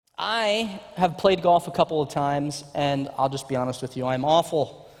I have played golf a couple of times, and I'll just be honest with you, I'm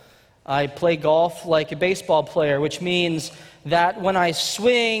awful. I play golf like a baseball player, which means that when I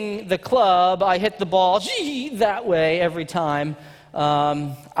swing the club, I hit the ball that way every time.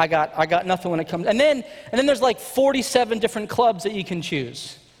 I got nothing when it comes. And then there's like 47 different clubs that you can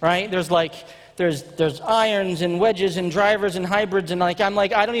choose, right? There's irons and wedges and drivers and hybrids, and I'm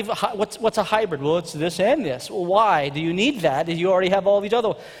like, I don't even, what's a hybrid? Well, it's this and this. Well, why? Do you need that? Do you already have all these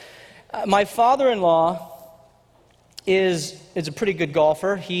other? My father-in-law is a pretty good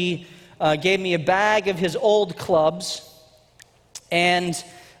golfer. He gave me a bag of his old clubs, and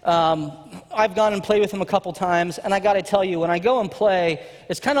I've gone and played with him a couple times, and I got to tell you, when I go and play,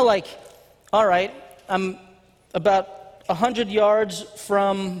 it's kind of like, all right, I'm about 100 yards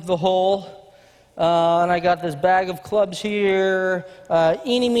from the hole, and I got this bag of clubs here,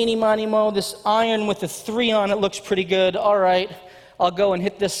 eeny, meeny, miny, mo, this iron with a 3 on it looks pretty good, all right, I'll go and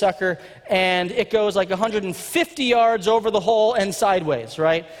hit this sucker, and it goes like 150 yards over the hole and sideways,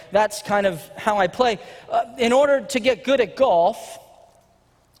 right? That's kind of how I play. In order to get good at golf,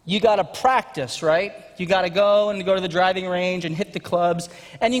 you got to practice, right? You got to go to the driving range and hit the clubs,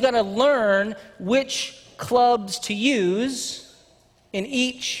 and you got to learn which clubs to use in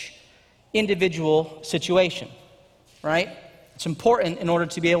each individual situation, right? It's important in order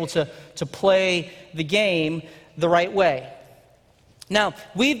to be able to play the game the right way. Now,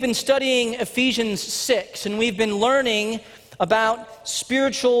 we've been studying Ephesians 6, and we've been learning about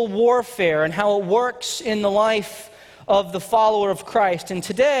spiritual warfare and how it works in the life of the follower of Christ. And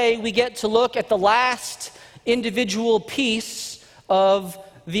today, we get to look at the last individual piece of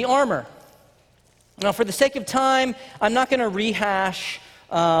the armor. Now, for the sake of time, I'm not going to rehash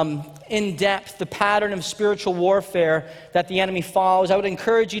in depth the pattern of spiritual warfare that the enemy follows. I would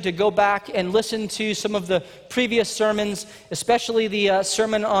encourage you to go back and listen to some of the previous sermons, especially the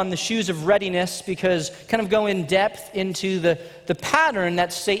sermon on the shoes of readiness, because kind of go in depth into the pattern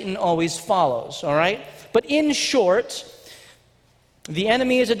that Satan always follows, all right? But in short, the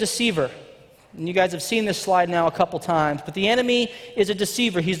enemy is a deceiver. And you guys have seen this slide now a couple times, but the enemy is a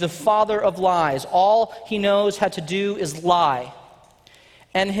deceiver. He's the father of lies. All he knows how to do is lie.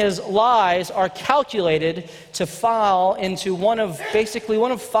 And his lies are calculated to fall into one of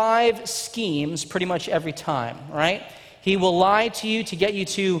 5 schemes pretty much every time, right? He will lie to you to get you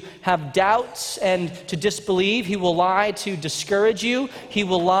to have doubts and to disbelieve. He will lie to discourage you. He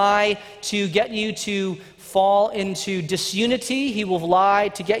will lie to get you to fall into disunity. He will lie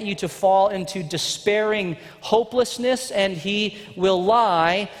to get you to fall into despairing hopelessness. And he will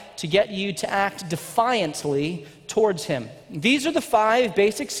lie to get you to act defiantly towards him. These are the 5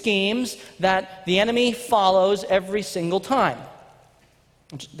 basic schemes that the enemy follows every single time.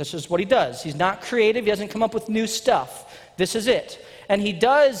 This is what he does. He's not creative. He doesn't come up with new stuff. This is it. And he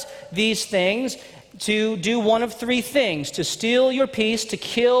does these things to do one of 3 things: to steal your peace, to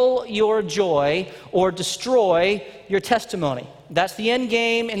kill your joy, or destroy your testimony. That's the end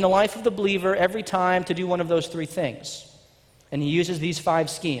game in the life of the believer every time, to do one of those 3 things. And he uses these 5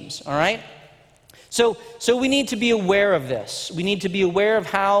 schemes, all right? So we need to be aware of this. We need to be aware of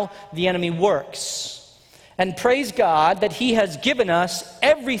how the enemy works. And praise God that he has given us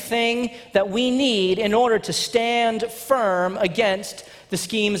everything that we need in order to stand firm against the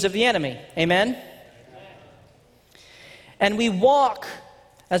schemes of the enemy. Amen? And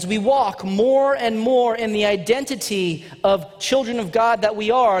as we walk more and more in the identity of children of God that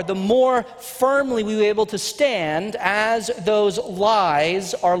we are, the more firmly we will be able to stand as those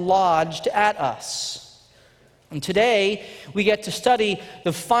lies are lodged at us. And today, we get to study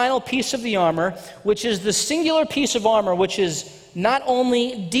the final piece of the armor, which is the singular piece of armor, which is not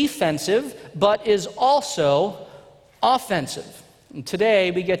only defensive, but is also offensive. And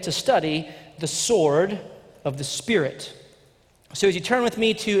today, we get to study the sword of the Spirit. So as you turn with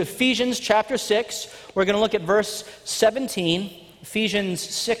me to Ephesians chapter 6, we're going to look at verse 17, Ephesians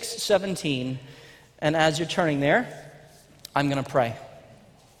 6:17. And as you're turning there, I'm going to pray.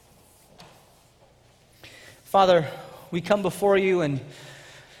 Father, we come before you, and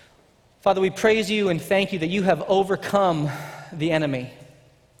Father, we praise you and thank you that you have overcome the enemy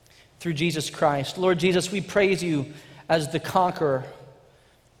through Jesus Christ. Lord Jesus, we praise you as the conqueror.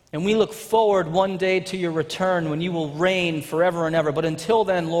 And we look forward one day to your return when you will reign forever and ever. But until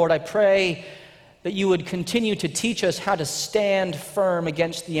then, Lord, I pray that you would continue to teach us how to stand firm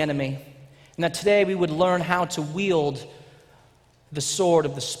against the enemy. And that today we would learn how to wield the sword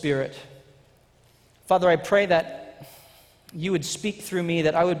of the Spirit. Father, I pray that you would speak through me,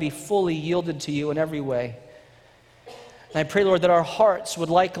 that I would be fully yielded to you in every way. And I pray, Lord, that our hearts would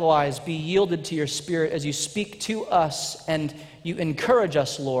likewise be yielded to your Spirit as you speak to us and you encourage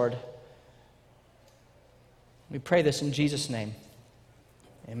us, Lord. We pray this in Jesus' name.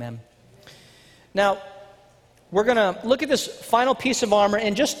 Amen. Now, we're going to look at this final piece of armor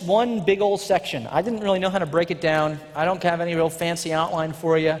in just one big old section. I didn't really know how to break it down. I don't have any real fancy outline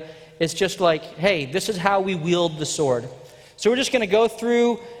for you. It's just like, hey, this is how we wield the sword. So we're just going to go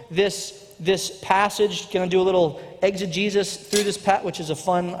through this passage, going to do a little exegesis through this which is a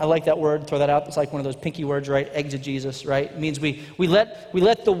fun, I like that word, throw that out. It's like one of those pinky words, right? Exegesis, right? It means we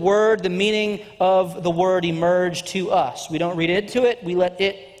let the word, the meaning of the word emerge to us. We don't read into it, we let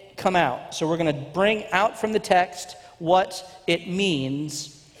it come out. So we're going to bring out from the text what it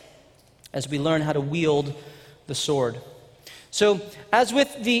means as we learn how to wield the sword. So, as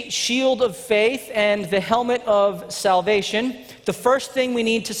with the shield of faith and the helmet of salvation, the first thing we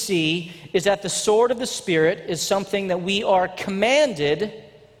need to see is that the sword of the Spirit is something that we are commanded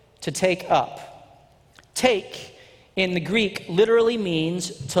to take up. Take, in the Greek, literally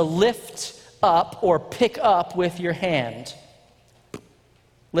means to lift up or pick up with your hand.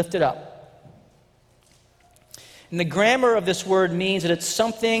 Lift it up. And the grammar of this word means that it's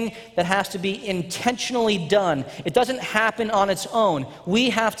something that has to be intentionally done. It doesn't happen on its own.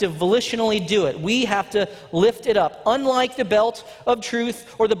 We have to volitionally do it. We have to lift it up. Unlike the belt of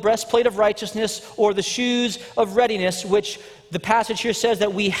truth or the breastplate of righteousness or the shoes of readiness, which the passage here says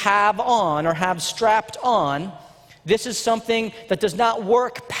that we have on or have strapped on, this is something that does not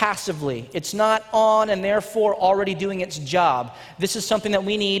work passively. It's not on and therefore already doing its job. This is something that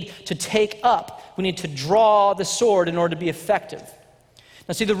we need to take up. We need to draw the sword in order to be effective.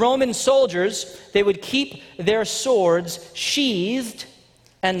 Now see, the Roman soldiers, they would keep their swords sheathed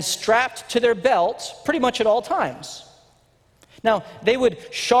and strapped to their belt pretty much at all times. Now, they would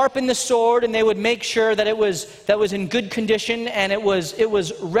sharpen the sword and they would make sure that it was in good condition and it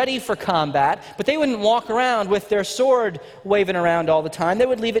was ready for combat, but they wouldn't walk around with their sword waving around all the time. They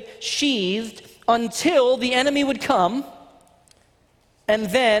would leave it sheathed until the enemy would come, and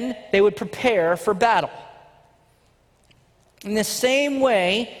then they would prepare for battle. In the same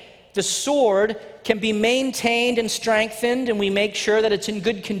way, the sword can be maintained and strengthened, and we make sure that it's in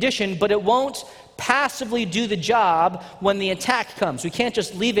good condition, but it won't passively do the job when the attack comes. We can't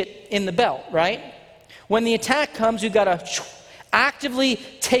just leave it in the belt, right? When the attack comes, we've got to actively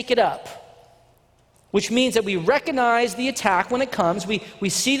take it up, which means that we recognize the attack when it comes. We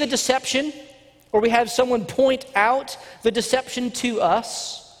see the deception, or we have someone point out the deception to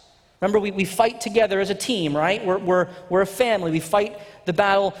us. Remember, we fight together as a team, right? We're a family. We fight the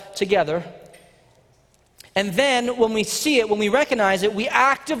battle together. And then when we see it, when we recognize it, we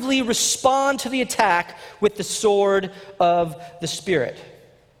actively respond to the attack with the sword of the Spirit.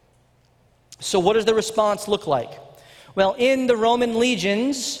 So what does the response look like? Well, in the Roman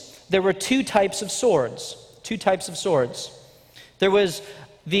legions, there were two types of swords. There was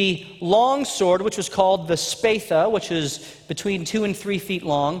the long sword, which was called the spatha, which is between 2 and 3 feet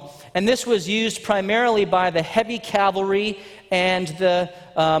long. And this was used primarily by the heavy cavalry and the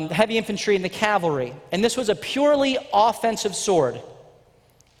heavy infantry and the cavalry. And this was a purely offensive sword.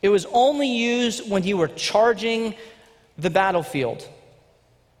 It was only used when you were charging the battlefield.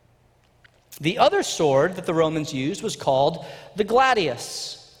 The other sword that the Romans used was called the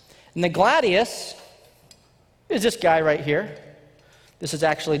gladius. And the gladius is this guy right here. This is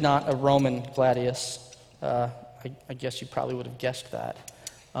actually not a Roman gladius. I guess you probably would have guessed that.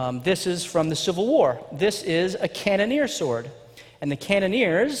 This is from the Civil War. This is a cannoneer sword. And the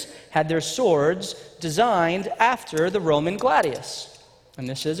cannoneers had their swords designed after the Roman gladius. And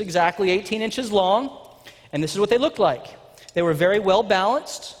this is exactly 18 inches long, and this is what they looked like. They were very well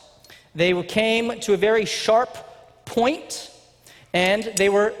balanced. They came to a very sharp point, and they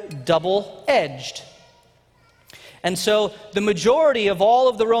were double-edged. And so the majority of all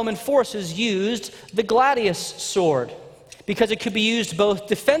of the Roman forces used the gladius sword because it could be used both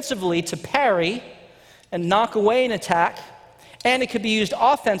defensively to parry and knock away an attack, and it could be used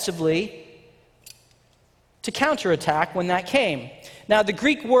offensively to counterattack when that came. Now, the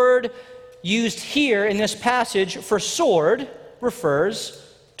Greek word used here in this passage for sword refers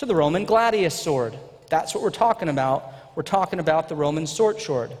to the Roman gladius sword. That's what we're talking about. We're talking about the Roman short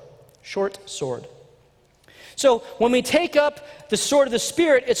sword. So when we take up the sword of the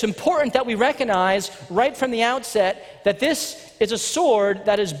Spirit, it's important that we recognize right from the outset that this is a sword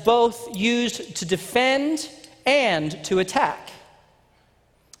that is both used to defend and to attack.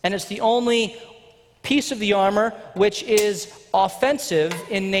 And it's the only piece of the armor which is offensive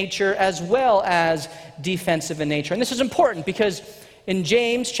in nature as well as defensive in nature. And this is important because in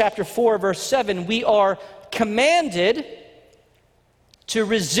James chapter 4, verse 7, we are commanded to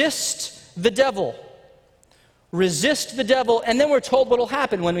resist the devil. Resist the devil, and then we're told what will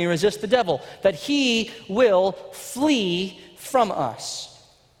happen when we resist the devil, that he will flee from us.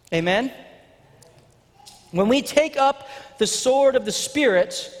 Amen? When we take up the sword of the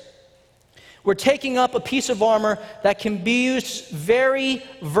Spirit, we're taking up a piece of armor that can be used very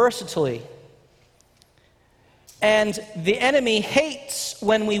versatilely. And the enemy hates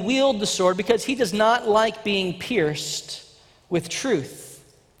when we wield the sword because he does not like being pierced with truth.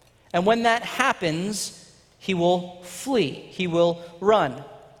 And when that happens, he will flee. He will run.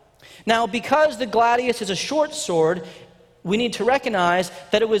 Now, because the gladius is a short sword, we need to recognize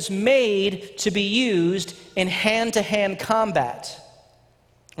that it was made to be used in hand-to-hand combat.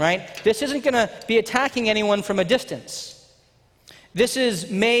 Right? This isn't going to be attacking anyone from a distance. This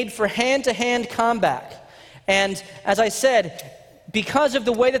is made for hand-to-hand combat. And as I said, because of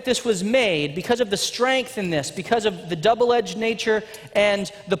the way that this was made, because of the strength in this, because of the double-edged nature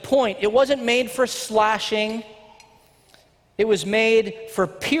and the point, it wasn't made for slashing. It was made for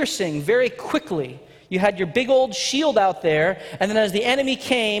piercing very quickly. You had your big old shield out there, and then as the enemy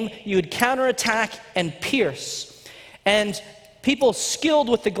came, you would counterattack and pierce. And people skilled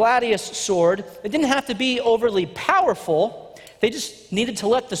with the gladius sword, it didn't have to be overly powerful. They just needed to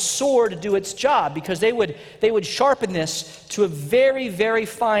let the sword do its job, because they would sharpen this to a very, very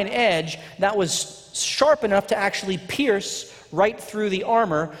fine edge that was sharp enough to actually pierce right through the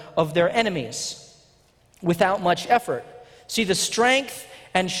armor of their enemies without much effort. See, the strength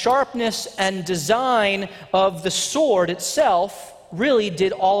and sharpness and design of the sword itself really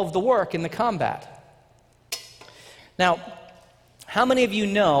did all of the work in the combat. Now, how many of you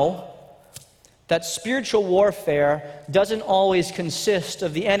know that spiritual warfare doesn't always consist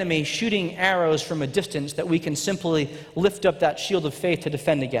of the enemy shooting arrows from a distance that we can simply lift up that shield of faith to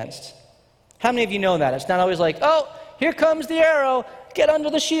defend against? How many of you know that? It's not always like, oh, here comes the arrow, get under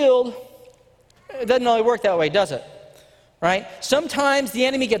the shield. It doesn't always work that way, does it? Right? Sometimes the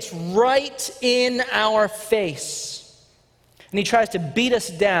enemy gets right in our face, and he tries to beat us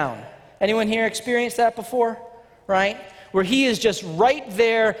down. Anyone here experienced that before? Right? Where he is just right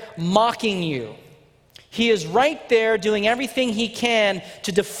there mocking you. He is right there doing everything he can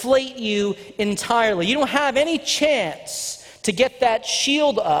to deflate you entirely. You don't have any chance to get that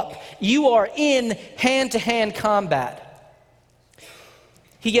shield up. You are in hand-to-hand combat.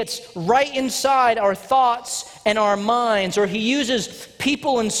 He gets right inside our thoughts and our minds, or he uses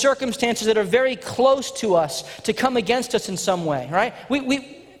people and circumstances that are very close to us to come against us in some way, right?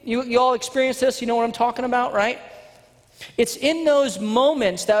 You all experience this, you know what I'm talking about, right? It's in those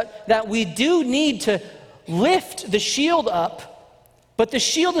moments that we do need to lift the shield up, but the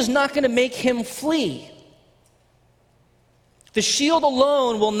shield is not going to make him flee. The shield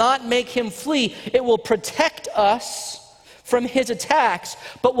alone will not make him flee. It will protect us from his attacks,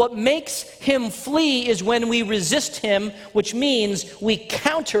 but what makes him flee is when we resist him, which means we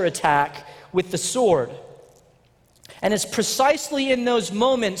counterattack with the sword. And it's precisely in those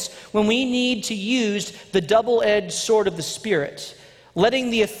moments when we need to use the double-edged sword of the Spirit, letting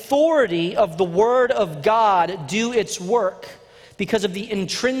the authority of the Word of God do its work because of the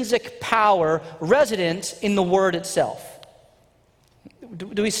intrinsic power resident in the Word itself.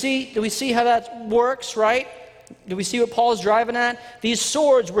 Do we see how that works, right? Do we see what Paul is driving at? These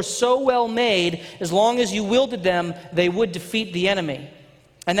swords were so well made, as long as you wielded them, they would defeat the enemy.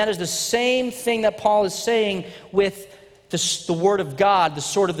 And that is the same thing that Paul is saying with the Word of God, the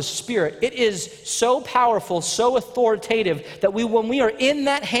sword of the Spirit. It is so powerful, so authoritative, that when we are in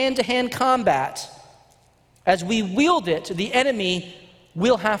that hand-to-hand combat, as we wield it, the enemy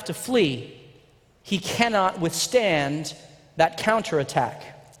will have to flee. He cannot withstand that counterattack.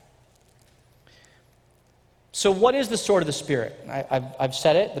 So what is the sword of the Spirit? I've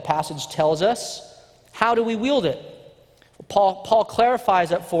said it. The passage tells us. How do we wield it? Paul clarifies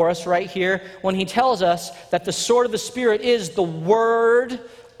that for us right here when he tells us that the sword of the Spirit is the Word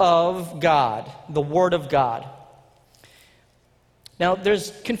of God. The Word of God. Now,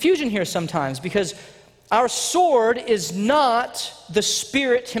 there's confusion here sometimes because our sword is not the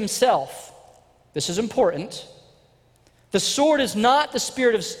Spirit himself. This is important. The sword is not the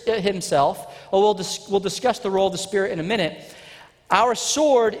Spirit himself. We'll discuss the role of the Spirit in a minute. Our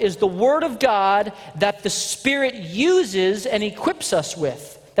sword is the Word of God that the Spirit uses and equips us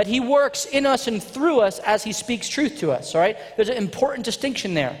with, that he works in us and through us as he speaks truth to us, all right? There's an important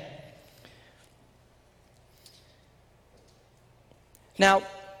distinction there. Now,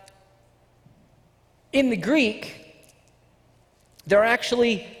 in the Greek, there are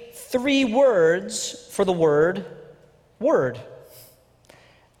actually 3 words for the word word.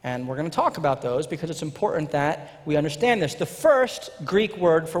 And we're going to talk about those because it's important that we understand this. The first Greek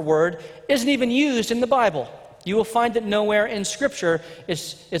word for word isn't even used in the Bible. You will find it nowhere in Scripture.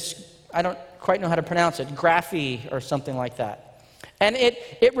 It's I don't quite know how to pronounce it, graphe or something like that. And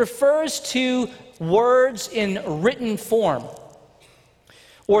it refers to words in written form,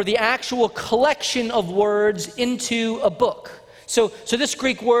 or the actual collection of words into a book. So this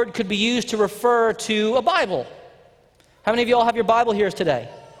Greek word could be used to refer to a Bible. How many of you all have your Bible here today?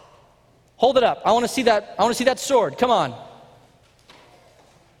 Hold it up. I want to see that. I want to see that sword. Come on.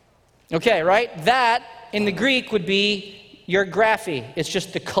 Okay, right? That in the Greek would be your graphe. It's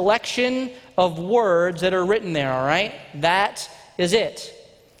just the collection of words that are written there, all right? That is it.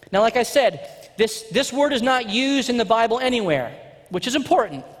 Now, like I said, this word is not used in the Bible anywhere, which is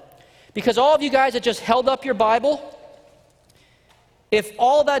important. Because all of you guys that just held up your Bible, if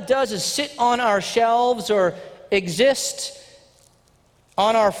all that does is sit on our shelves or exist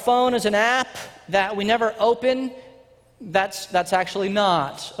on our phone as an app that we never open, that's actually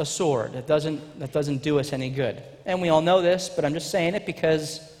not a sword. That doesn't do us any good. And we all know this, but I'm just saying it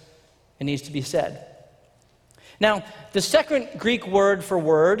because it needs to be said. Now, the second Greek word for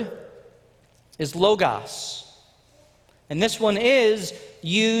word is logos. And this one is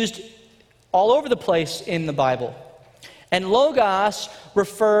used all over the place in the Bible. And logos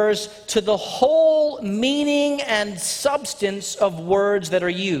refers to the whole meaning and substance of words that are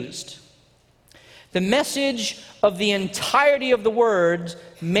used. The message of the entirety of the words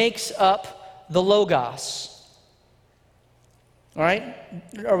makes up the logos. All right?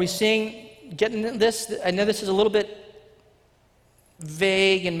 Are we getting this? I know this is a little bit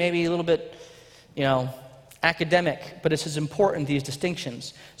vague and maybe a little bit, academic, but this is important, these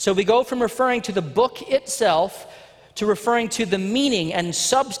distinctions. So we go from referring to the book itself to referring to the meaning and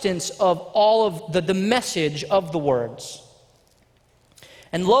substance of all of the message of the words.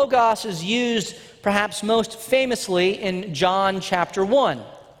 And logos is used perhaps most famously in John chapter 1.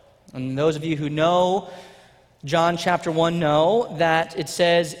 And those of you who know John chapter 1 know that it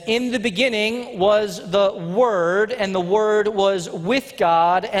says, "In the beginning was the Word, and the Word was with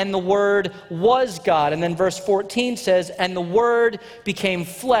God, and the Word was God." And then verse 14 says, "And the Word became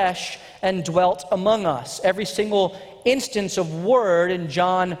flesh and dwelt among us." Every single instance of word in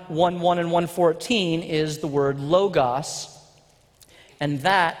John 1:1 and 1:14 is the word logos, and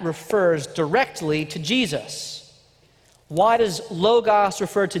that refers directly to Jesus. Why does logos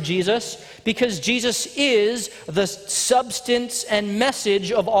refer to Jesus? Because Jesus is the substance and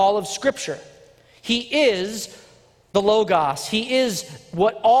message of all of Scripture. He is the logos. He is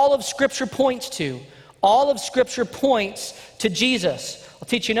what all of Scripture points to. All of Scripture points to Jesus. I'll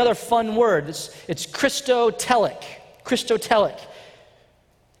teach you another fun word. It's Christotelic. Christotelic.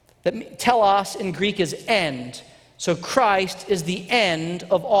 Telos in Greek is end. So Christ is the end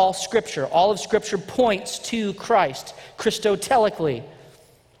of all Scripture. All of Scripture points to Christ, Christotelically.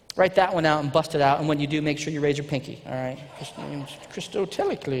 Write that one out and bust it out, and when you do, make sure you raise your pinky, all right?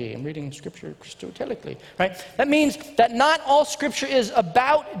 Christotelically. I'm reading Scripture Christotelically, right? That means that not all Scripture is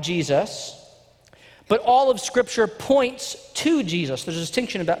about Jesus, but all of Scripture points to Jesus. There's a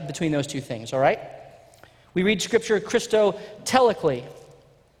distinction between those two things, all right? We read Scripture Christotelically.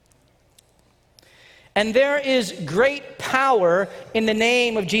 And there is great power in the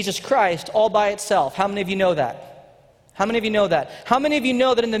name of Jesus Christ all by itself. How many of you know that? How many of you know that? How many of you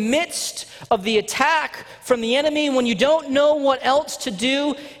know that in the midst of the attack from the enemy, when you don't know what else to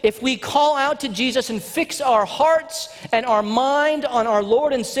do, if we call out to Jesus and fix our hearts and our mind on our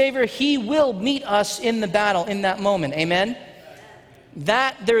Lord and Savior, He will meet us in the battle in that moment. Amen?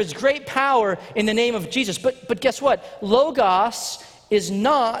 That there is great power in the name of Jesus. But guess what? Logos is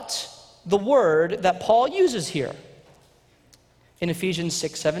not the word that Paul uses here in Ephesians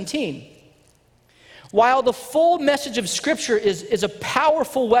 6:17. While the full message of Scripture is a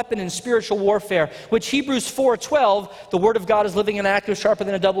powerful weapon in spiritual warfare, which Hebrews 4:12, the Word of God is living and active, sharper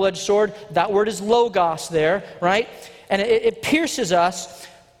than a double-edged sword. That word is logos there, right? And it pierces us.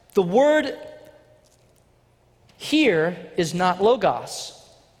 The word here is not logos.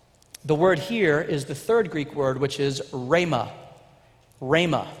 The word here is the third Greek word, which is rhema.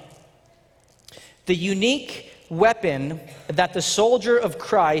 Rhema. The unique weapon that the soldier of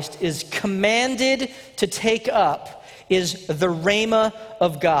Christ is commanded to take up is the rhema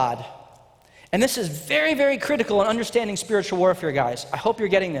of God. And this is very, very critical in understanding spiritual warfare, guys. I hope you're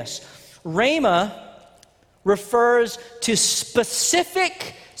getting this. Rhema refers to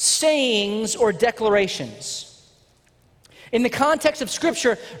specific sayings or declarations. In the context of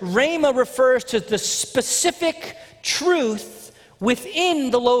Scripture, rhema refers to the specific truth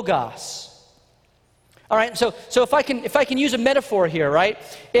within the logos. All right, so if I can use a metaphor here, right?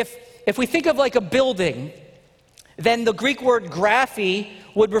 If we think of like a building, then the Greek word graphe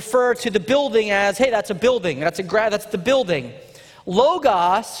would refer to the building as, hey, that's a building, that's the building.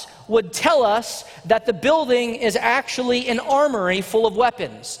 Logos would tell us that the building is actually an armory full of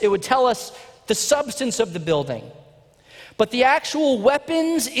weapons. It would tell us the substance of the building. But the actual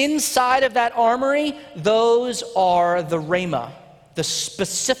weapons inside of that armory, those are the rhema, the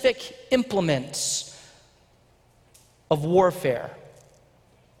specific implements of warfare.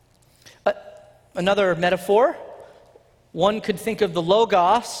 Another metaphor, one could think of the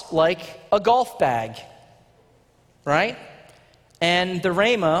Logos like a golf bag, right? And the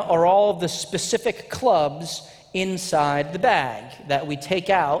rhema are all of the specific clubs inside the bag that we take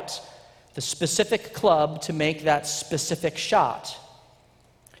out, the specific club to make that specific shot.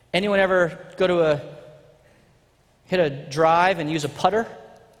 Anyone ever hit a drive and use a putter?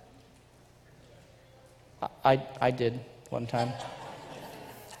 I did one time.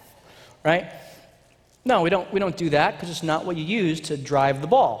 Right? No, we don't do that because it's not what you use to drive the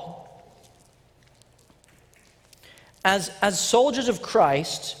ball. As soldiers of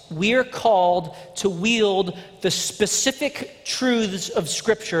Christ, we are called to wield the specific truths of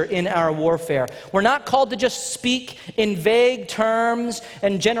Scripture in our warfare. We're not called to just speak in vague terms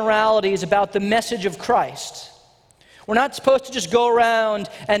and generalities about the message of Christ. We're not supposed to just go around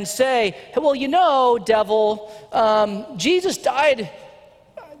and say, hey, well, you know, devil, Jesus died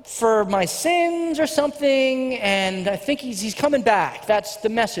for my sins or something, and I think he's coming back. That's the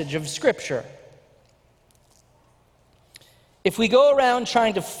message of Scripture. If we go around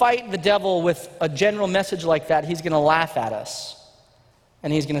trying to fight the devil with a general message like that, he's going to laugh at us.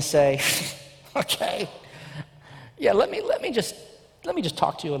 And he's going to say, okay, yeah, let me just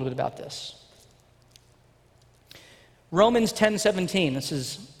talk to you a little bit about this. Romans 10:17, this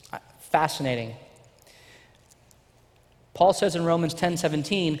is fascinating. Paul says in Romans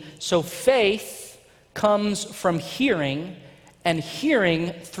 10:17, so faith comes from hearing, and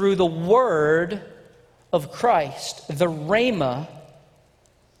hearing through the word of Christ, the rhema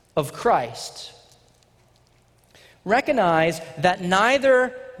of Christ. Recognize that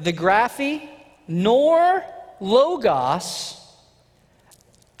neither the graphe nor logos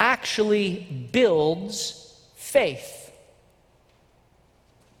actually builds faith.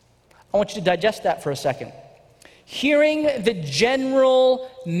 I want you to digest that for a second. Hearing the general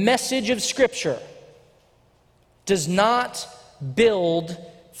message of Scripture does not build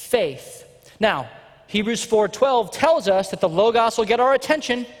faith. Now, Hebrews 4:12 tells us that the Logos will get our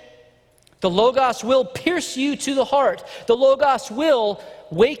attention. The Logos will pierce you to the heart. The Logos will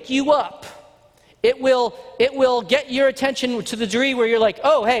wake you up. It will get your attention to the degree where you're like,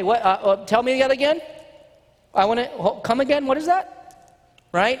 oh, hey, what? Tell me that again. I want to come again. What is that?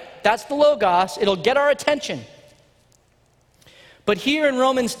 Right? That's the Logos. It'll get our attention. But here in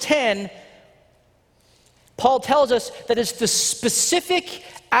Romans 10, Paul tells us that it's the specific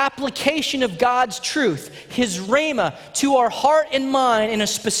application of God's truth, His rhema, to our heart and mind in a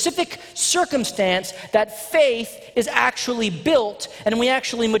specific circumstance that faith is actually built and we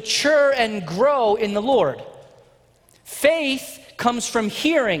actually mature and grow in the Lord. Faith comes from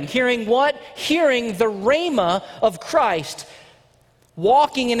hearing. Hearing what? Hearing the rhema of Christ.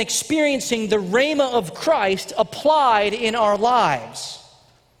 Walking and experiencing the rhema of Christ applied in our lives.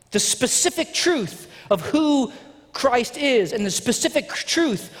 The specific truth of who Christ is and the specific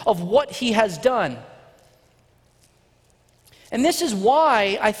truth of what He has done. And this is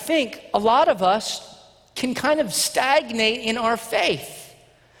why I think a lot of us can kind of stagnate in our faith.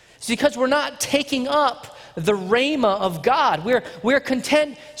 It's because we're not taking up the rhema of God. We're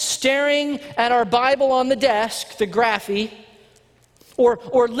content staring at our Bible on the desk, the graphe,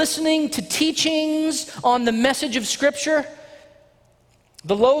 or listening to teachings on the message of Scripture,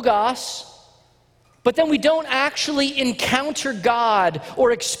 the Logos, but then we don't actually encounter God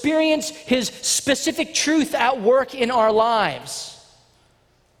or experience His specific truth at work in our lives.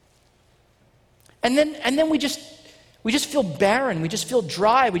 And then we just feel barren, we just feel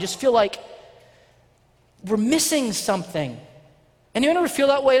dry, we just feel like we're missing something. Anyone ever feel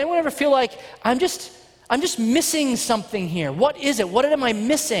that way? Anyone ever feel like I'm just missing something here? What is it? What am I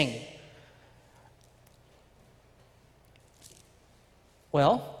missing?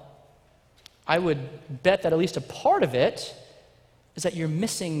 Well, I would bet that at least a part of it is that you're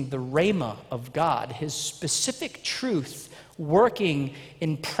missing the rhema of God, His specific truth working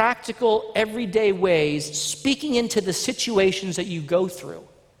in practical, everyday ways, speaking into the situations that you go through.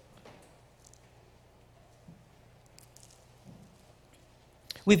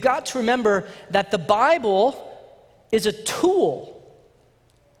 We've got to remember that the Bible is a tool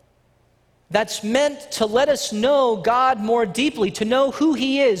that's meant to let us know God more deeply, to know who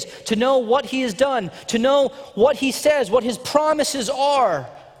He is, to know what He has done, to know what He says, what His promises are.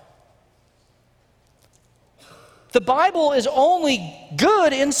 The Bible is only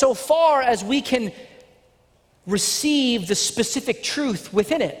good insofar as we can receive the specific truth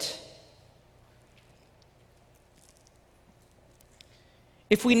within it.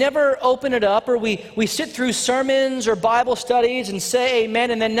 If we never open it up, or we sit through sermons or Bible studies and say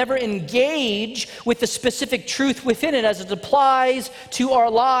amen and then never engage with the specific truth within it as it applies to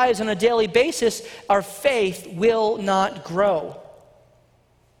our lives on a daily basis, our faith will not grow.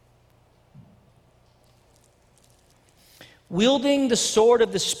 Wielding the sword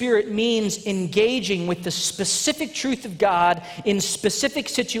of the Spirit means engaging with the specific truth of God in specific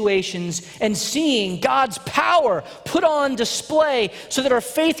situations and seeing God's power put on display so that our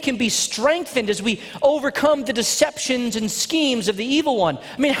faith can be strengthened as we overcome the deceptions and schemes of the evil one.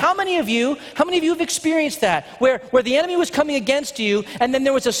 I mean, how many of you have experienced that? Where the enemy was coming against you and then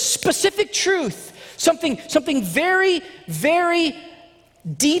there was a specific truth, something very, very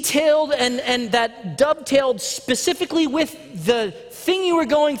detailed and that dovetailed specifically with the thing you were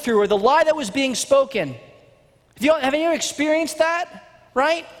going through or the lie that was being spoken. Have you ever experienced that?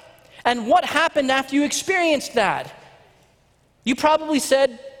 Right? And what happened after you experienced that? You probably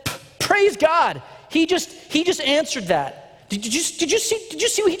said, "Praise God. He just answered that." Did you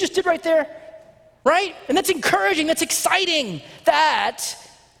see what he just did right there? Right? And that's encouraging, that's exciting. That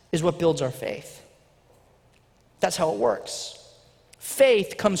is what builds our faith. That's how it works.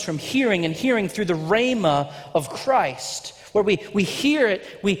 Faith comes from hearing, and hearing through the rhema of Christ, where we hear it,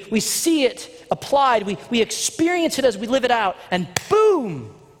 we see it applied, we experience it as we live it out, and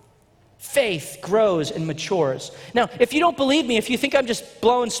boom, faith grows and matures. Now, if you don't believe me, if you think I'm just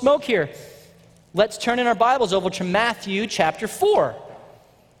blowing smoke here, let's turn in our Bibles over to Matthew chapter 4.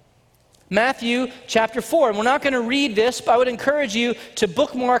 Matthew chapter 4. And we're not going to read this, but I would encourage you to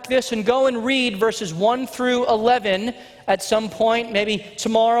bookmark this and go and read verses 1 through 11 at some point, maybe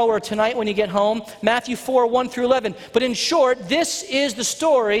tomorrow or tonight when you get home. Matthew 4, 1 through 11. But in short, this is the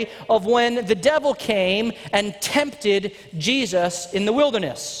story of when the devil came and tempted Jesus in the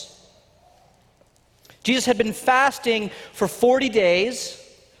wilderness. Jesus had been fasting for 40 days.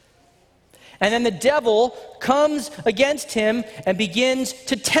 And then the devil comes against him and begins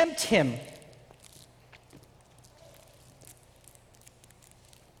to tempt him.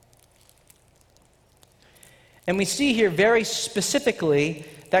 And we see here very specifically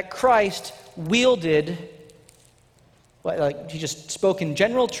that Christ wielded, like he just spoke in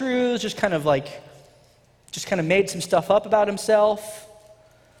general truths, just kind of made some stuff up about himself.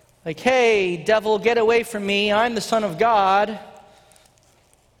 Like, "Hey, devil, get away from me. I'm the Son of God."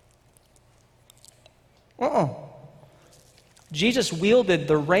 Jesus wielded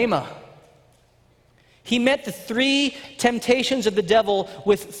the rhema. He met the 3 temptations of the devil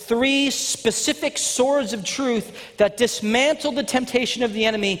with 3 specific swords of truth that dismantled the temptation of the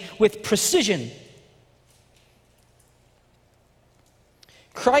enemy with precision.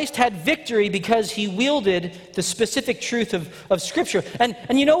 Christ had victory because he wielded the specific truth of Scripture.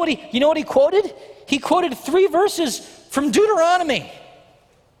 And you know what he quoted? He quoted 3 verses from Deuteronomy.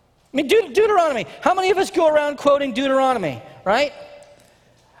 I mean, Deuteronomy. How many of us go around quoting Deuteronomy, right?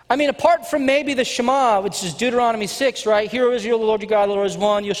 I mean, apart from maybe the Shema, which is Deuteronomy 6, right? "Hear, O Israel, the Lord your God, the Lord is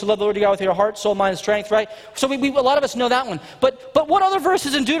one. You shall love the Lord your God with your heart, soul, mind, and strength," right? So a lot of us know that one. But what other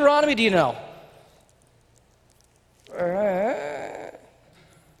verses in Deuteronomy do you know?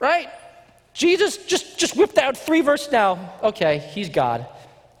 Right? Jesus just whipped out 3 verses now. Okay, he's God.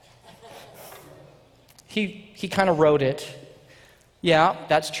 He kind of wrote it. Yeah,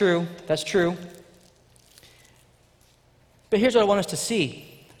 that's true. That's true. But here's what I want us to see.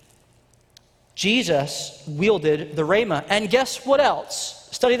 Jesus wielded the rhema. And guess what else?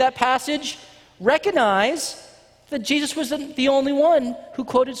 Study that passage. Recognize that Jesus wasn't the only one who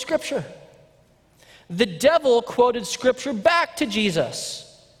quoted Scripture. The devil quoted Scripture back to Jesus.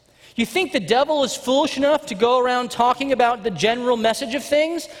 You think the devil is foolish enough to go around talking about the general message of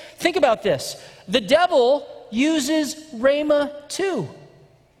things? Think about this. The devil uses rhema too.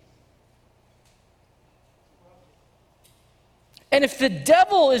 And if the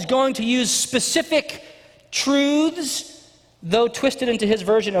devil is going to use specific truths, though twisted into his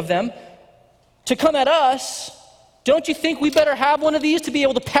version of them, to come at us, don't you think we better have one of these to be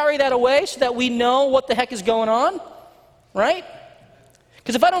able to parry that away so that we know what the heck is going on? Right?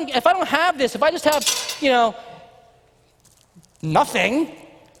 Because if I don't have this, if I just have, nothing,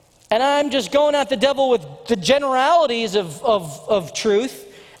 and I'm just going at the devil with the generalities of truth,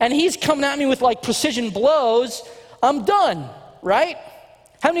 and he's coming at me with like precision blows, I'm done, right?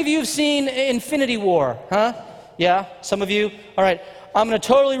 How many of you have seen Infinity War? Huh? Yeah? Some of you? All right. I'm going to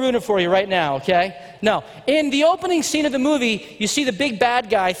totally ruin it for you right now, okay? No. In the opening scene of the movie, you see the big bad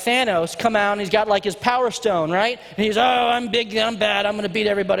guy, Thanos, come out, and he's got like his power stone, right? And he's, oh, I'm big, I'm bad, I'm going to beat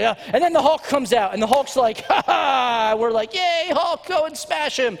everybody up. And then the Hulk comes out, and the Hulk's like, ha ha! We're like, yay, Hulk, go and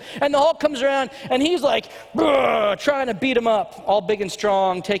smash him. And the Hulk comes around, and he's like, trying to beat him up, all big and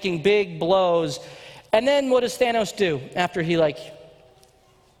strong, taking big blows. And then what does Thanos do after he like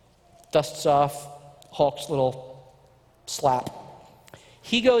dusts off Hulk's little slap?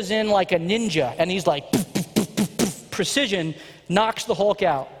 He goes in like a ninja, and he's like, poof, poof, poof, poof, poof, precision, knocks the Hulk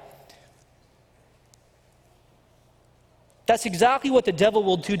out. That's exactly what the devil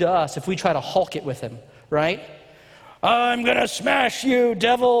will do to us if we try to Hulk it with him, right? I'm going to smash you,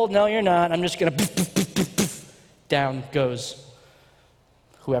 devil. No, you're not. I'm just going to down goes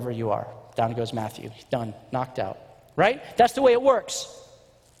whoever you are. Down goes Matthew. He's done, knocked out, right? That's the way it works.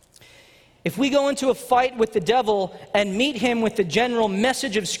 If we go into a fight with the devil and meet him with the general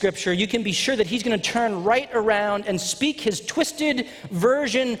message of Scripture, you can be sure that he's going to turn right around and speak his twisted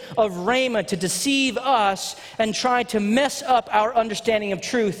version of Rhema to deceive us and try to mess up our understanding of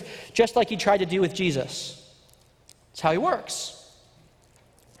truth, just like he tried to do with Jesus. That's how he works.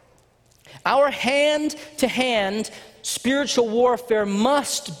 Our hand-to-hand spiritual warfare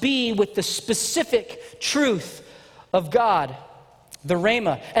must be with the specific truth of God. The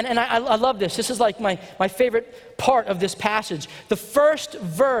Rhema. And I love this. This is like my favorite part of this passage. The first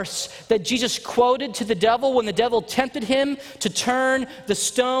verse that Jesus quoted to the devil when the devil tempted him to turn the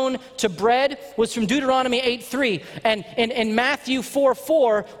stone to bread was from Deuteronomy 8:3. And in Matthew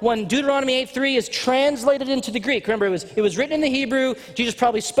 4:4, when Deuteronomy 8:3 is translated into the Greek, remember it was written in the Hebrew, Jesus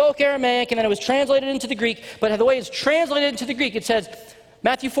probably spoke Aramaic, and then it was translated into the Greek, but the way it's translated into the Greek, it says,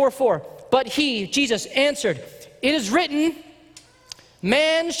 Matthew 4:4, but he, Jesus, answered, it is written,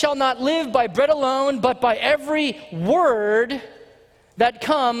 man shall not live by bread alone, but by every word that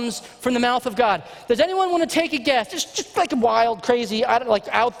comes from the mouth of God. Does anyone want to take a guess? Just like a wild, crazy, like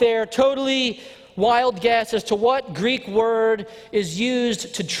out there, totally wild guess as to what Greek word is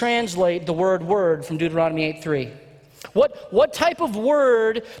used to translate the word word from Deuteronomy 8:3? What type of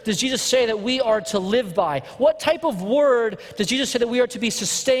word does Jesus say that we are to live by? What type of word does Jesus say that we are to be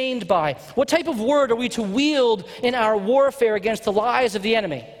sustained by? What type of word are we to wield in our warfare against the lies of the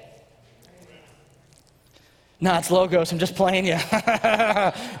enemy? No, it's Logos. I'm just playing you.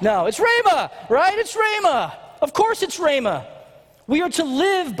 No, it's Rhema, right? It's Rhema. Of course it's Rhema. We are to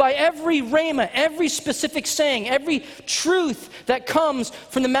live by every rhema, every specific saying, every truth that comes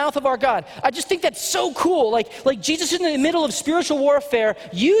from the mouth of our God. I just think that's so cool. Like Jesus is in the middle of spiritual warfare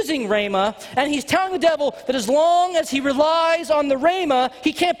using rhema, and he's telling the devil that as long as he relies on the rhema,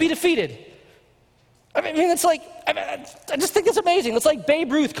 he can't be defeated. I mean, it's like, I just think it's amazing. It's like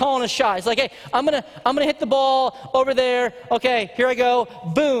Babe Ruth calling a shot. It's like, hey, I'm gonna hit the ball over there. Okay, here I go.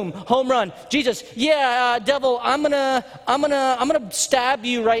 Boom, home run. Jesus, devil, I'm gonna stab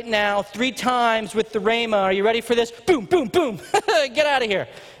you right now 3 times with the rhema. Are you ready for this? Boom, boom, boom. Get out of here.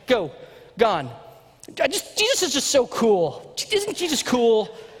 Go, gone. Jesus is just so cool. Isn't Jesus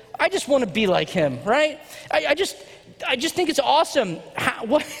cool? I just want to be like him, right? I just think it's awesome.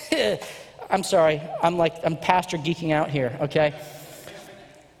 I'm sorry, I'm pastor geeking out here, okay?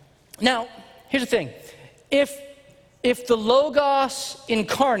 Now, here's the thing. If the Logos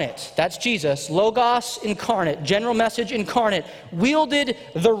incarnate, that's Jesus, Logos incarnate, general message incarnate, wielded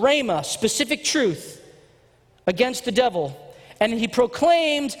the Rhema, specific truth, against the devil, and he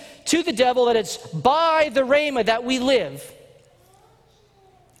proclaimed to the devil that it's by the Rhema that we live,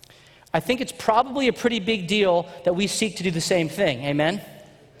 I think it's probably a pretty big deal that we seek to do the same thing, amen?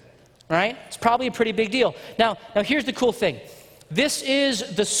 Right? It's probably a pretty big deal. Now here's the cool thing. This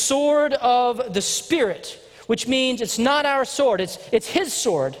is the sword of the Spirit, which means it's not our sword, it's his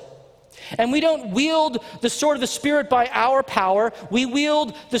sword. And we don't wield the sword of the Spirit by our power. We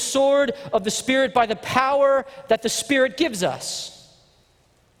wield the sword of the Spirit by the power that the Spirit gives us.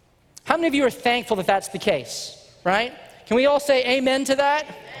 How many of you are thankful that that's the case? Right? Can we all say amen to that?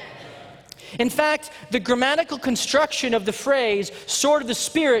 In fact, the grammatical construction of the phrase, sword of the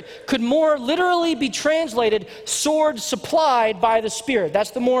Spirit, could more literally be translated, sword supplied by the Spirit.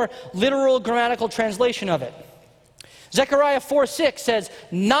 That's the more literal grammatical translation of it. Zechariah 4:6 says,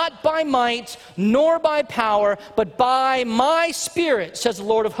 not by might, nor by power, but by my Spirit, says the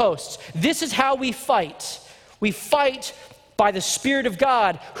Lord of hosts. This is how we fight. We fight by the Spirit of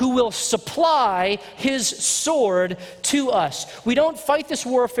God, who will supply his sword to us. We don't fight this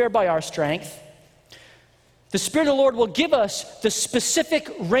warfare by our strength. The Spirit of the Lord will give us the specific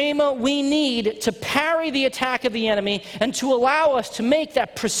rhema we need to parry the attack of the enemy and to allow us to make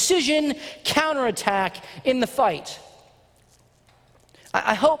that precision counterattack in the fight.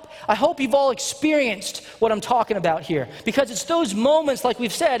 I hope you've all experienced what I'm talking about here, because it's those moments, like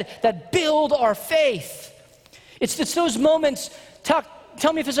we've said, that build our faith. It's those moments,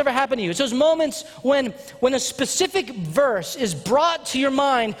 tell me if this ever happened to you. It's those moments when a specific verse is brought to your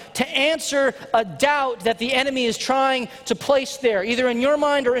mind to answer a doubt that the enemy is trying to place there, either in your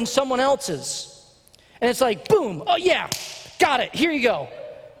mind or in someone else's. And it's like, boom, oh yeah, got it, here you go,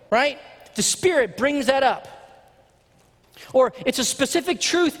 right? The Spirit brings that up. Or it's a specific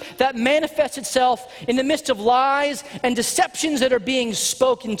truth that manifests itself in the midst of lies and deceptions that are being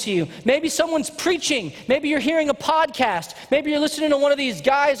spoken to you. Maybe someone's preaching. Maybe you're hearing a podcast. Maybe you're listening to one of these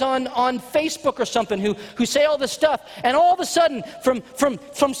guys on Facebook or something who say all this stuff. And all of a sudden,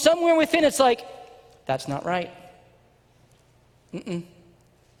 from somewhere within, it's like, that's not right.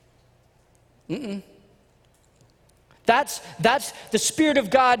 That's the Spirit of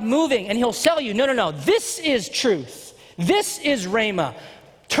God moving, and He'll tell you, no, this is truth. This is Rhema.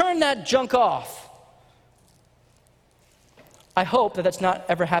 Turn that junk off. I hope that that's not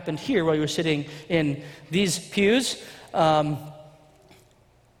ever happened here while you were sitting in these pews. But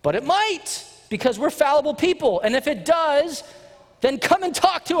it might, because we're fallible people. And if it does, then come and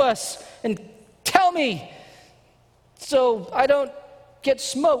talk to us and tell me so I don't get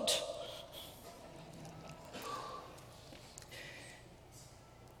smote.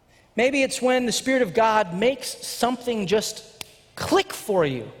 Maybe it's when the Spirit of God makes something just click for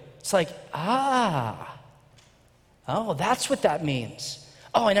you. It's like, oh, that's what that means.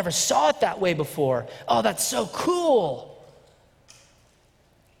 Oh, I never saw it that way before. Oh, that's so cool.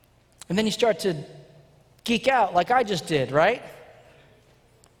 And then you start to geek out like I just did, right?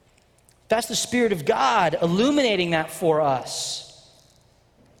 That's the Spirit of God illuminating that for us.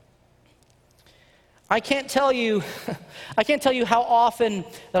 I can't tell you how often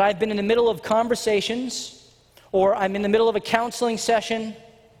that I've been in the middle of conversations, or I'm in the middle of a counseling session,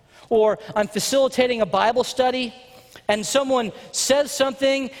 or I'm facilitating a Bible study, and someone says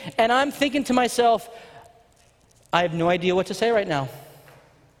something, and I'm thinking to myself, I have no idea what to say right now.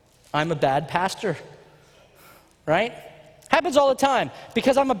 I'm a bad pastor, right? Happens all the time,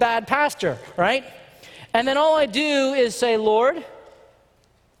 because I'm a bad pastor, right? And then all I do is say, Lord,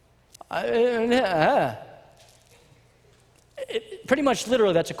 pretty much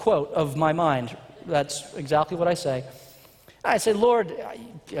literally that's a quote of my mind. That's exactly what I say. I say, Lord,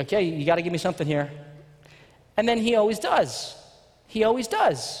 okay, you got to give me something here. And then He always does. He always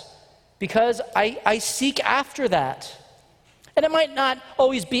does. Because I seek after that. And it might not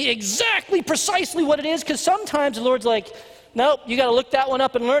always be exactly precisely what it is, because sometimes the Lord's like, nope, you got to look that one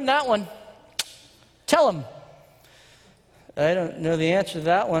up and learn that one. Tell Him. I don't know the answer to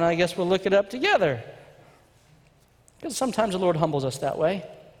that one. I guess we'll look it up together. Because sometimes the Lord humbles us that way.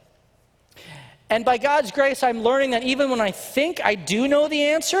 And by God's grace, I'm learning that even when I think I do know the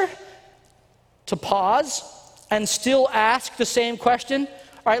answer, to pause and still ask the same question.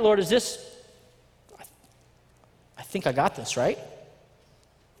 All right, Lord, is this, I think I got this, right?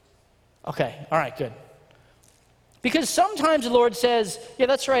 Okay, all right, good. Because sometimes the Lord says, yeah,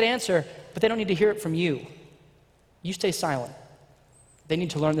 that's the right answer, but they don't need to hear it from you. You stay silent. They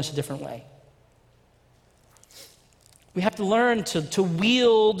need to learn this a different way. We have to learn to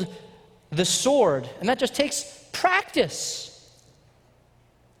wield the sword, and that just takes practice.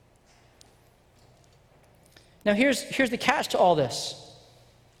 Now here's the catch to all this.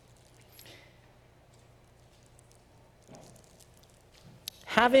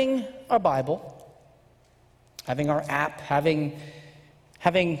 Having our Bible, having our app, having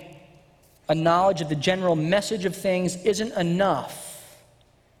a knowledge of the general message of things isn't enough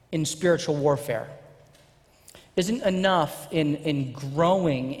in spiritual warfare. Isn't enough in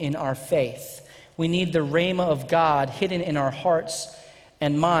growing in our faith. We need the Rhema of God hidden in our hearts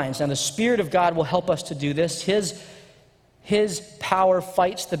and minds. Now the Spirit of God will help us to do this. His power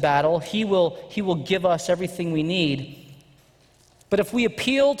fights the battle. He will give us everything we need. But if we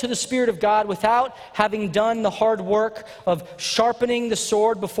appeal to the Spirit of God without having done the hard work of sharpening the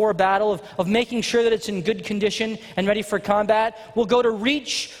sword before battle, of making sure that it's in good condition and ready for combat, we'll go to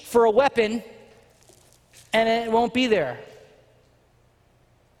reach for a weapon and it won't be there.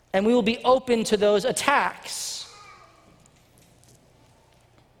 And we will be open to those attacks.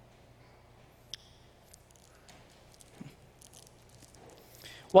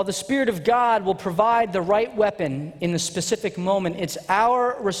 While the Spirit of God will provide the right weapon in the specific moment, it's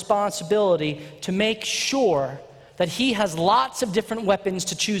our responsibility to make sure that He has lots of different weapons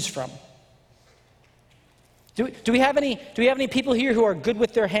to choose from. Do we have any people here who are good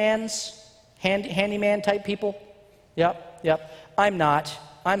with their hands? Handyman type people? Yep. I'm not.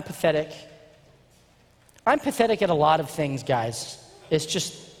 I'm pathetic. I'm pathetic at a lot of things, guys. It's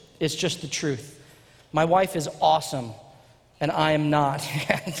just the truth. My wife is awesome, and I am not.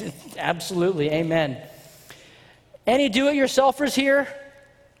 Absolutely, amen. Any do-it-yourselfers here?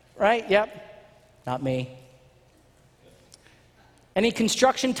 Right? Yep. Not me. Any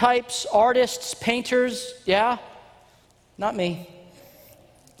construction types, artists, painters? Yeah? Not me.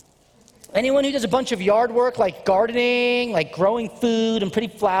 Anyone who does a bunch of yard work like gardening, like growing food and pretty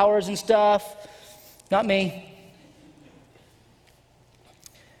flowers and stuff? Not me.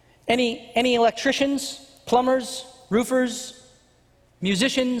 Any electricians, plumbers, roofers,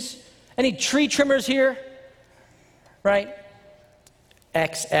 musicians? Any tree trimmers here? Right?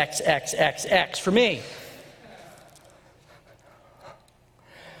 X for me.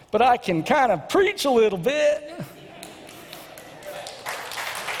 But I can kind of preach a little bit.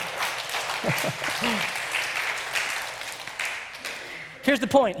 Here's the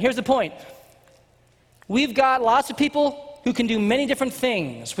point. We've got lots of people who can do many different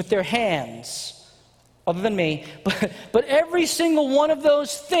things with their hands, other than me, but every single one of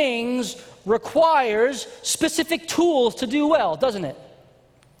those things requires specific tools to do well, doesn't it?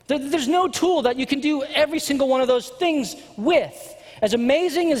 There's no tool that you can do every single one of those things with. As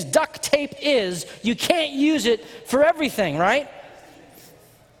amazing as duct tape is, you can't use it for everything, right?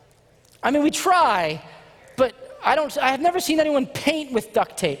 I mean, we try, but I have never seen anyone paint with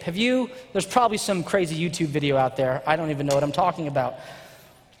duct tape. Have you? There's probably some crazy YouTube video out there. I don't even know what I'm talking about.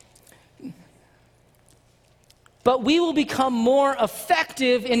 But we will become more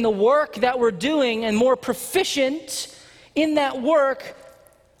effective in the work that we're doing and more proficient in that work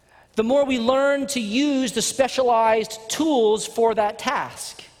the more we learn to use the specialized tools for that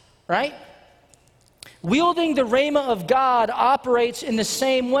task, right? Wielding the Rhema of God operates in the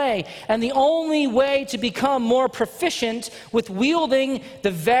same way, and the only way to become more proficient with wielding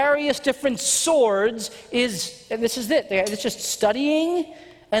the various different swords is, and this is it's just studying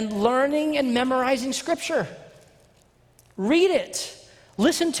and learning and memorizing Scripture. Read it.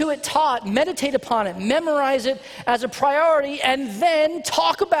 Listen to it taught, meditate upon it, memorize it as a priority, and then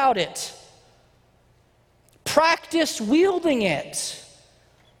talk about it. Practice wielding it.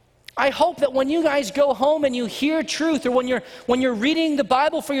 I hope that when you guys go home and you hear truth, or when you're reading the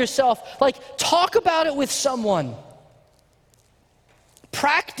Bible for yourself, talk about it with someone.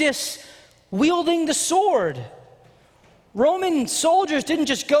 Practice wielding the sword. Roman soldiers didn't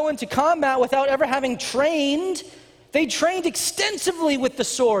just go into combat without ever having trained. They trained extensively with the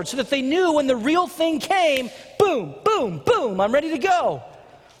sword so that they knew when the real thing came, boom, boom, boom, I'm ready to go.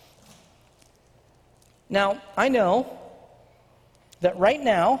 Now, I know that right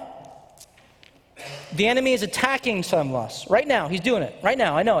now, the enemy is attacking some of us. Right now, he's doing it. Right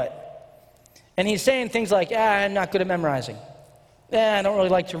now, I know it. And he's saying things like, I'm not good at memorizing. I don't really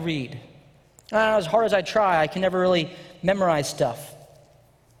like to read. As hard as I try, I can never really memorize stuff.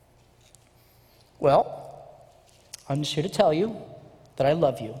 Well, I'm just here to tell you that I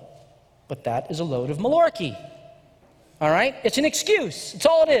love you, but that is a load of malarkey. All right? It's an excuse. It's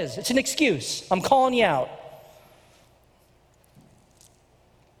all it is. It's an excuse. I'm calling you out.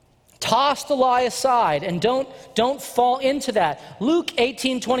 Toss the lie aside and don't fall into that. Luke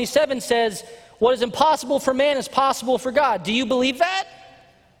 18:27 says, what is impossible for man is possible for God. Do you believe that?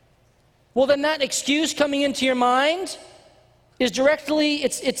 Well, then that excuse coming into your mind is directly,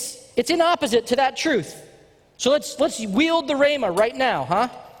 it's in opposite to that truth. So let's wield the Rhema right now, huh?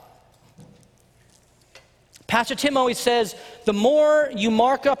 Pastor Tim always says, the more you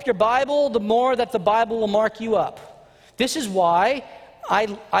mark up your Bible, the more that the Bible will mark you up. This is why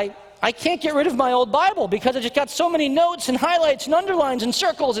I can't get rid of my old Bible, because I just got so many notes and highlights and underlines and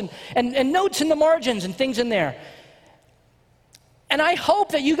circles and notes in the margins and things in there. And I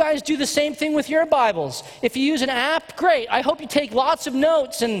hope that you guys do the same thing with your Bibles. If you use an app, great. I hope you take lots of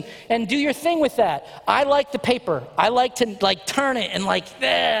notes and do your thing with that. I like the paper. I like to turn it and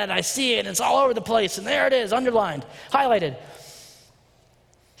and I see it and it's all over the place and there it is, underlined, highlighted.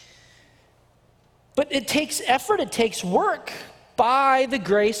 But it takes effort, it takes work by the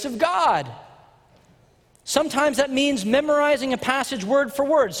grace of God. Sometimes that means memorizing a passage word for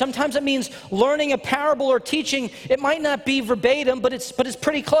word. Sometimes it means learning a parable or teaching. It might not be verbatim, but it's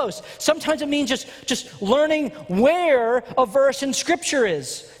pretty close. Sometimes it means just learning where a verse in Scripture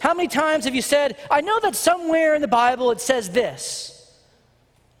is. How many times have you said, I know that somewhere in the Bible it says this?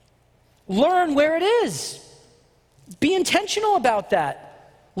 Learn where it is. Be intentional about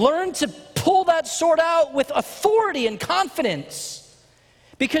that. Learn to pull that sword out with authority and confidence.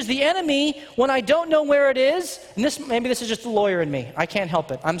 Because the enemy, when I don't know where it is, and maybe this is just the lawyer in me. I can't help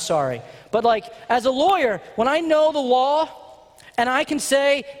it. I'm sorry. But like, as a lawyer, when I know the law, and I can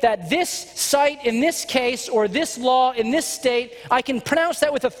say that this site in this case, or this law in this state, I can pronounce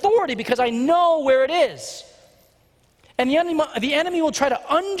that with authority because I know where it is. And the enemy will try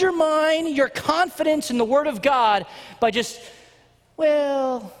to undermine your confidence in the Word of God by just,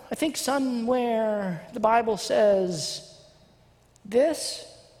 well, I think somewhere the Bible says this.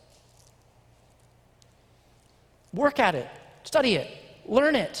 Work at it, study it,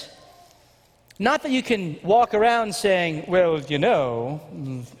 learn it. Not that you can walk around saying, well, you know,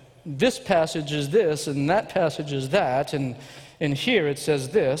 this passage is this, and that passage is that, and here it says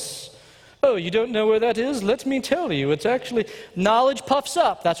this. Oh, you don't know where that is? Let me tell you. It's actually, knowledge puffs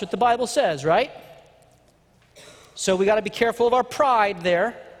up. That's what the Bible says, right? So we got to be careful of our pride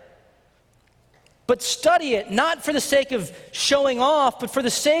there. But study it, not for the sake of showing off, but for the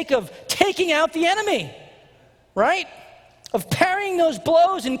sake of taking out the enemy, right? Of parrying those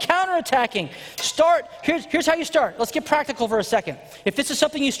blows and counterattacking. Here's how you start. Let's get practical for a second. If this is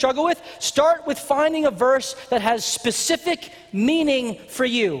something you struggle with, start with finding a verse that has specific meaning for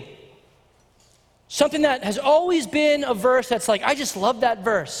you. Something that has always been a verse that's like, I just love that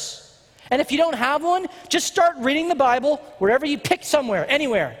verse. And if you don't have one, just start reading the Bible wherever you pick somewhere,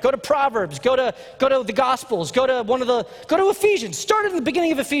 anywhere. Go to Proverbs, go to the Gospels, go to Ephesians. Start at the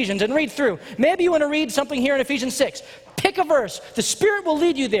beginning of Ephesians and read through. Maybe you want to read something here in Ephesians 6. Pick a verse. The Spirit will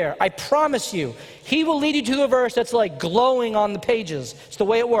lead you there. I promise you. He will lead you to a verse that's like glowing on the pages. It's the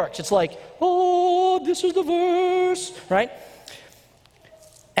way it works. It's like, oh, this is the verse, right?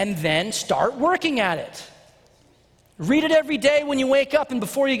 And then start working at it. Read it every day when you wake up and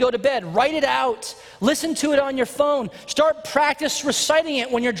before you go to bed. Write it out. Listen to it on your phone. Start practice reciting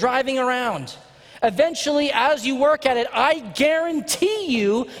it when you're driving around. Eventually, as you work at it, I guarantee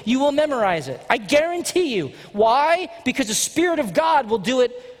you will memorize it. I guarantee you. Why? Because the Spirit of God will do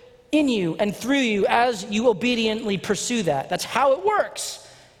it in you and through you as you obediently pursue that. That's how it works.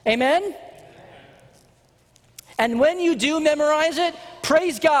 Amen? And when you do memorize it,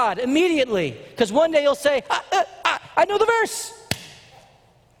 praise God immediately. Because one day you'll say, I know the verse.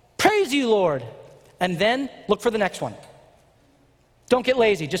 Praise you, Lord. And then look for the next one. Don't get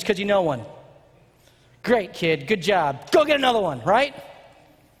lazy just because you know one. Great, kid. Good job. Go get another one, right?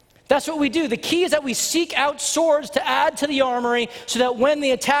 That's what we do. The key is that we seek out swords to add to the armory so that when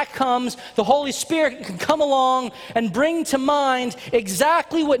the attack comes, the Holy Spirit can come along and bring to mind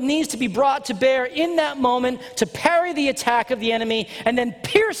exactly what needs to be brought to bear in that moment to parry the attack of the enemy and then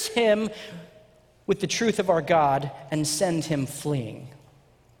pierce him with the truth of our God and send him fleeing.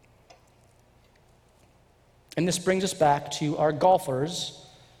 And this brings us back to our golfers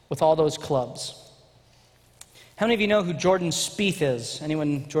with all those clubs. How many of you know who Jordan Spieth is?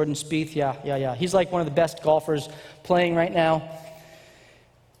 Anyone? Jordan Spieth? Yeah. He's like one of the best golfers playing right now.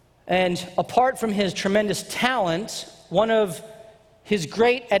 And apart from his tremendous talent, one of his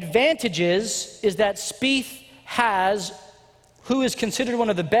great advantages is that Spieth has who is considered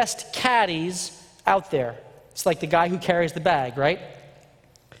one of the best caddies out there. It's like the guy who carries the bag, right?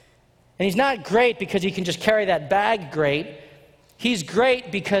 And he's not great because he can just carry that bag great. He's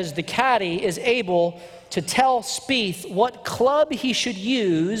great because the caddy is able to tell Spieth what club he should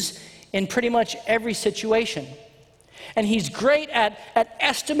use in pretty much every situation. And he's great at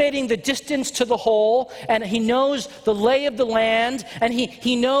estimating the distance to the hole, and he knows the lay of the land, and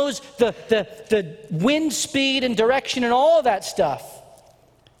he knows the wind speed and direction and all of that stuff.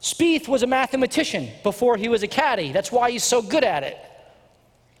 Spieth was a mathematician before he was a caddy. That's why he's so good at it.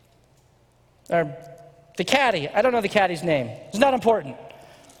 Or the caddy, I don't know the caddy's name. It's not important.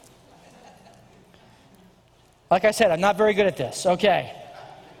 Like I said, I'm not very good at this. Okay.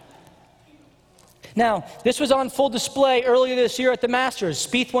 Now, this was on full display earlier this year at the Masters.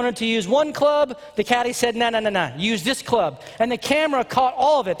 Spieth wanted to use one club. The caddy said, no. Use this club. And the camera caught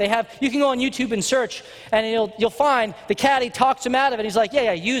all of it. You can go on YouTube and search, and you'll find the caddy talks him out of it. He's like,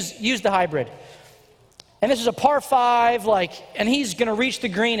 yeah, use the hybrid. And this is a par 5, and he's going to reach the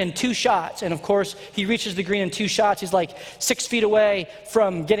green in 2 shots. And of course, he reaches the green in 2 shots. He's like 6 feet away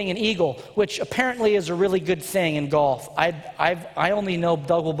from getting an eagle, which apparently is a really good thing in golf. I only know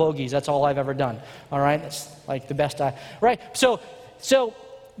double bogeys. That's all I've ever done. All right, that's like the best right. So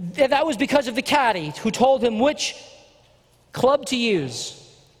that was because of the caddy who told him which club to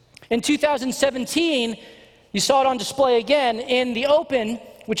use. In 2017, you saw it on display again in the Open,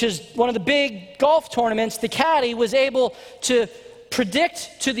 which is one of the big golf tournaments. The caddy was able to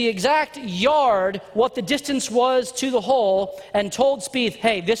predict to the exact yard what the distance was to the hole and told Spieth,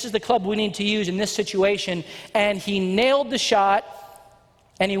 hey, this is the club we need to use in this situation. And he nailed the shot,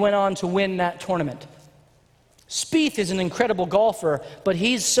 and he went on to win that tournament. Spieth is an incredible golfer, but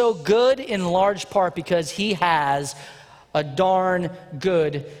he's so good in large part because he has a darn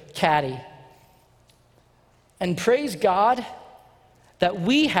good caddy. And praise God that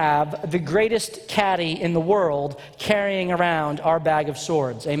we have the greatest caddy in the world carrying around our bag of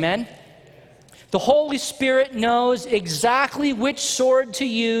swords. Amen? The Holy Spirit knows exactly which sword to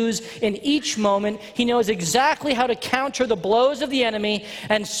use in each moment. He knows exactly how to counter the blows of the enemy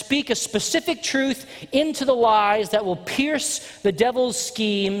and speak a specific truth into the lies that will pierce the devil's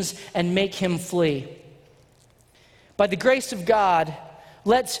schemes and make him flee. By the grace of God,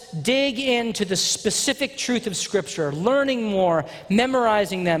 let's dig into the specific truth of Scripture, learning more,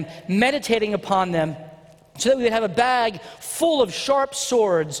 memorizing them, meditating upon them, so that we would have a bag full of sharp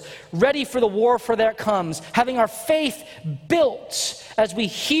swords, ready for the warfare that comes, having our faith built as we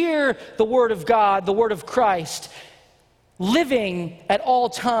hear the Word of God, the Word of Christ, living at all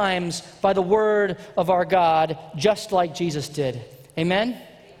times by the Word of our God, just like Jesus did. Amen?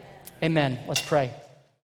 Amen. Let's pray.